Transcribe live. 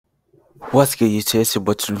What's good, YouTube? It's your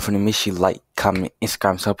boy Twenty1Funny. Make sure you like, comment,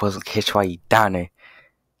 Instagram, so I post and catch while you down there.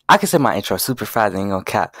 I can say my intro super fast, ain't gonna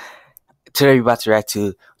cap. Today we about to react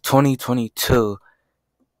to 2022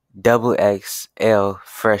 XXL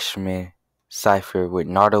freshman Cypher with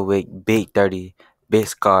Nardo, Wick, Big30, Big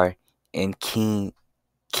Scarr, and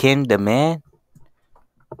KenTheMan.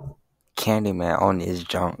 KenTheMan on this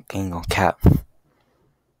junk, ain't gonna cap.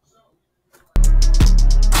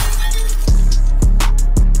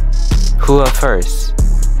 Who up first?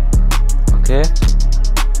 Okay.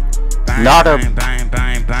 Bang, Nardo. bang, bang,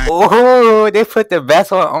 bang, bang. Oh, they put the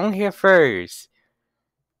best one on here first.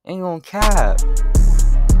 Ain't gonna cap.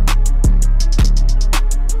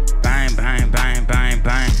 Bang, bang, bang, bang,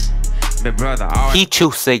 bang. Big brother, always. He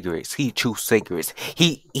chew cigarettes. He chew cigarettes.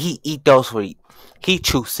 He eat those for he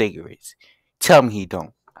chew cigarettes. Tell me he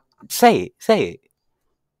don't. Say it. Say it.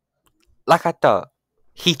 Like I thought.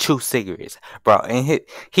 He chew cigarettes, bro, and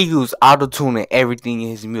he use auto-tune and everything in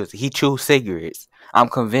his music. He chew cigarettes. I'm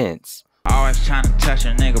convinced. Always trying to touch a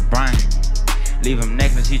nigga brain. Leave him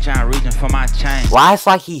necklace, he trying to reach for my chain. Why it's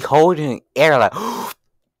like he holding air like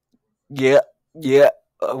yeah.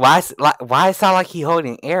 Why it sound like he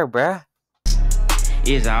holding air, bruh?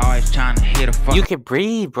 Is I always trying to hit a fuck. You can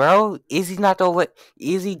breathe, bro. Izzy not the what?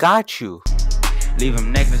 Izzy got you. Leave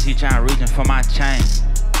him necklace, he trying to reach for my chain.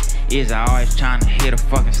 Is I always trying to hit a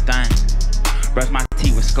fucking stain. Brush my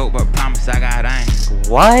teeth with scope, but promise I got aim.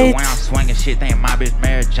 What? The way I'm swinging shit, think my bitch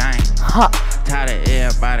Mary Jane. Huh. Tired of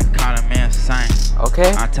everybody calling me insane.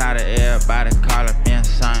 Okay. I'm tired of everybody calling me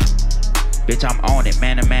insane. Bitch, I'm on it,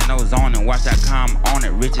 man. The man knows on it. Watch that come on it,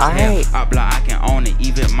 rich as hell. Up block, I can own it.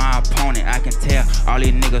 Even my opponent, I can tell. All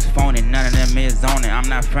these niggas phony, none of them is on it. I'm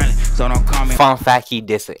not friendly, so don't call me. Fun fact: he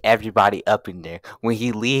dissed everybody up in there. When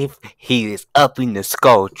he leave, he is up in the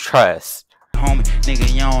skull. Trust. Homie, nigga,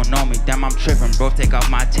 you don't know me. Damn, I'm tripping, bro. Take off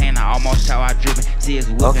my chain, I almost shout out dripping. See his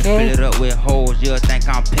whip and fill it up with holes. You'll think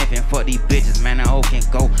I'm pimping. Fuck these bitches, man. That hoe can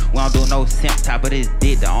go. We don't do no simp type of this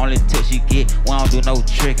dick. The only tips you get, we don't do no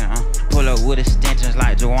tricking. Pull up with extensions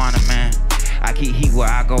like Joanna, man. I keep heat where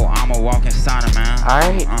I go. I'm a walking sauna, man.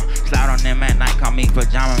 Alright. Slide on them at night, call me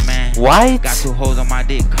pajama, man. What? Got 2 holes on my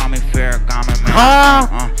dick, call me Farragamo, man.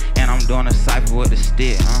 Huh? And I'm doing a cypher with the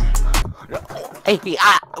stick. Hey,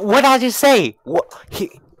 what I just say? What,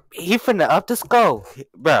 he finna up the skull,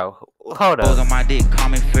 bro. Hold up. Holes on my dick, call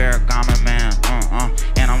me Farragamo, man.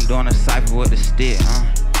 And I'm doing a cypher with the stick.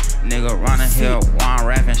 Nigga running here, one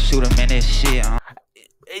rap and shoot him in this shit.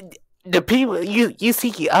 The people you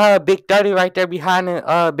see Big30 right there behind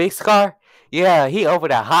the Big Scarr. Yeah, he over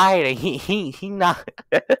there hiding. He not.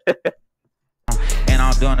 And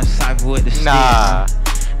I'm doing a cypher with the stick. Nah.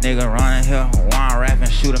 Nigga running here, one rap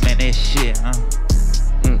and shoot him in this shit.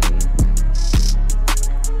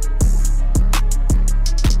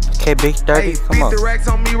 Okay, Big30, come on. 50 racks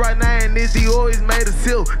on me right now, and this he always made a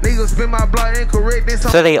seal. Niggas spin my block incorrect.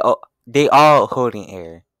 So they all holding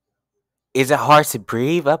air. Is it hard to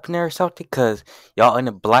breathe up in there or something? Cause y'all in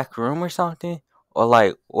a black room or something? Or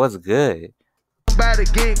like, what's good? Somebody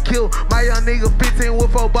getting killed. My young nigga 15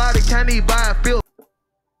 with 4 body, can't even buy a feel.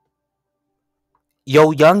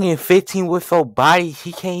 Yo, young and 15 with 4 body,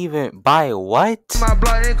 he can't even buy a what? My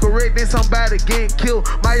block incorrect, then somebody getting killed.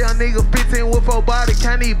 My young nigga 15 with 4 body,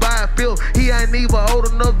 can't even buy a feel. He ain't even old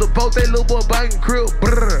enough to vote that little boy banging crib.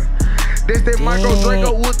 Brrr. That's that micro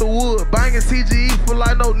Draco with the wood. Banging CGE for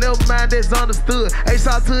like no, never mind, that's understood. A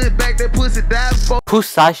shot to his back, that pussy died before.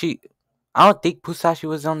 Pusashi, I don't think Pusashi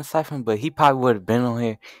was on the Cypher, but he probably would have been on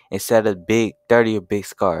here instead of Big30 or Big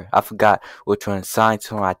Scarr. I forgot which one signed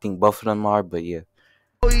to him. I think both of them are, but yeah.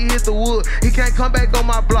 He hit the wood, he can't come back on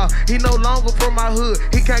my block. He no longer from my hood,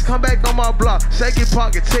 he can't come back on my block. Shake his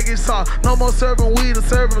pocket, check his sauce. No more serving weed or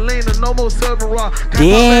serving lean, or no more serving raw. Can't come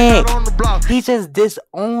back out on the block. He just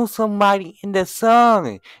disowned somebody in the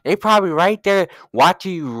song. They probably right there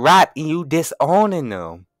watching you rap and you disowning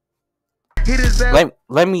them.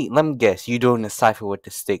 Let me guess, you doing the Cypher with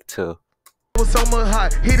the stick too. Was so much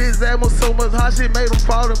hot, hit his ass was so much hot, shit made him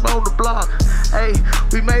fall up on the block. Hey,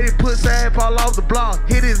 we made it put ass fall off the block.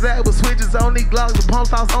 Hit his ass with switches on these glocks, the pump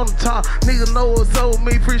house on the top. Nigga know what's up with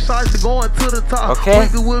me, free shots to going to the top. Okay.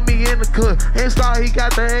 Wick with me in the cut, and Scarr he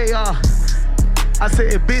got the AR. I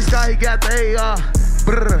said, Big Scarr he got the AR.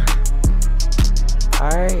 Brr.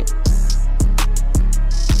 Alright.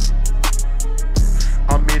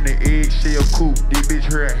 I'm in the eggshell coupe, this bitch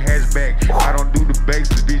here a hatchback. I don't do the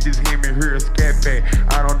bases, bitch, just him and here a scat pack.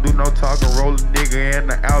 I don't do no talking, roll a nigga in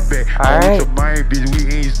the outback. I'm with your mind, bitch, we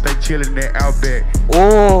ain't stay chillin' that outback.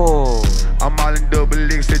 Oh. I'm all in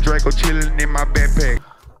double X, that Draco chillin' in my backpack.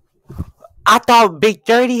 I thought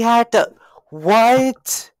Big30 had the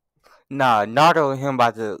what? Nah, Nardo and him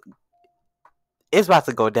it's about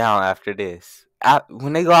to go down after this.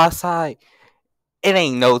 When they go outside, it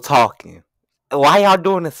ain't no talking. Why y'all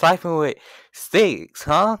doing the Cypher with sticks,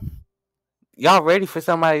 huh? Y'all ready for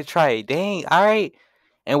somebody to try it? Dang, alright.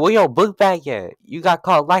 And where your book bag at? You got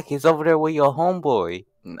caught like it's over there with your homeboy.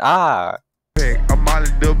 Ah. I'm all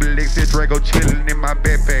in double XL Draco chilling in my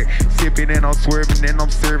backpack. Sipping and I'm swerving and I'm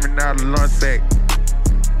serving out a lunch sack.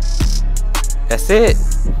 That's it.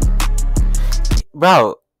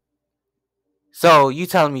 Bro. So you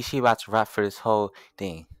telling me she about to rap for this whole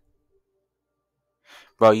thing?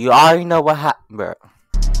 Bro, you already know what happened, bro.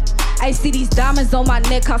 I see these diamonds on my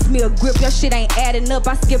neck, cost me a grip. Your shit ain't adding up.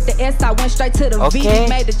 I skipped the S, I went straight to the V.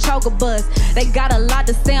 Made the choker buzz. They got a lot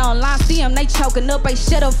to say online. See them, they choking up. They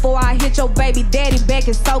shut up before I hit your baby daddy back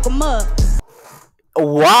and soak him up.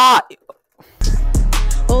 Why?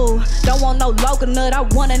 Ooh, don't want no local nut. I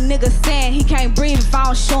want a nigga saying he can't breathe if I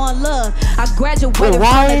don't show him love. I graduated from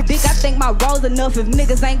the dick. I think my role's enough. If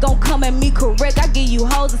niggas ain't gon' come at me correct, I give you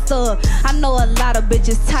hoes a sub. I know a lot of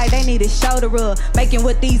bitches tight, they need a shoulder rub. Making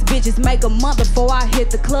with these bitches make a month before I hit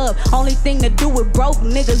the club. Only thing to do with broke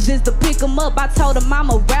niggas is to pick them up. I told them I'm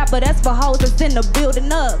a rapper, that's for hoes that's in the building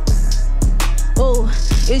up. Ooh,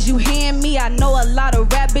 is you hearing me? I know a lot of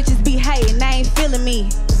rap bitches be hating, they ain't feeling me.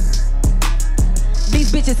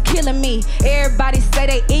 These bitches killing me. Everybody say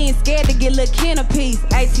they ain't scared to get little kin a piece.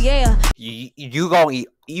 ATL. You gonna eat?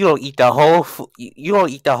 You don't eat the whole? You don't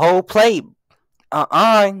eat the whole plate?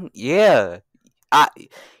 Yeah. I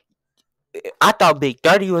thought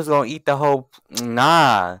Big30 was gonna eat the whole.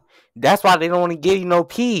 Nah. That's why they don't want to give you no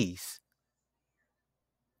peace.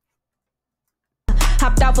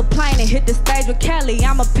 Hopped off a plane and hit the stage with Kelly.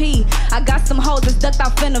 I'm a P. I got some hoes that's ducked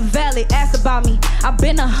off in the valley. Ask about me. I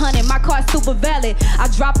been 100. My car's super valid. I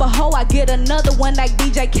drop a hoe, I get another one like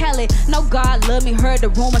DJ Khaled. No God love me. Heard the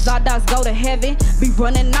rumors. All dogs go to heaven. Be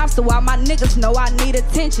running off so all my niggas know I need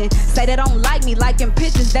attention. Say they don't like me liking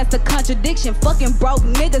pictures. That's a contradiction. Fucking broke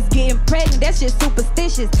niggas getting pregnant. That shit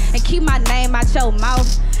superstitious. And keep my name out your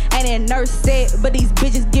mouth. Ain't that nurse said, but these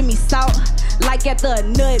bitches give me salt. Like at the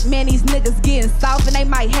nut, man, these niggas getting soft. And they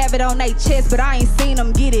might have it on their chest, but I ain't seen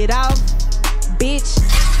them get it off. Bitch.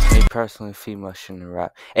 Me personally, female shouldn't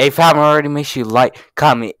rap. Hey, if I haven't already, make sure you like,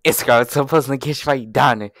 comment, it's Scarr. Some person to catch you while you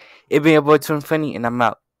down there. It been your boy Twenty1Funny, and I'm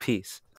out. Peace.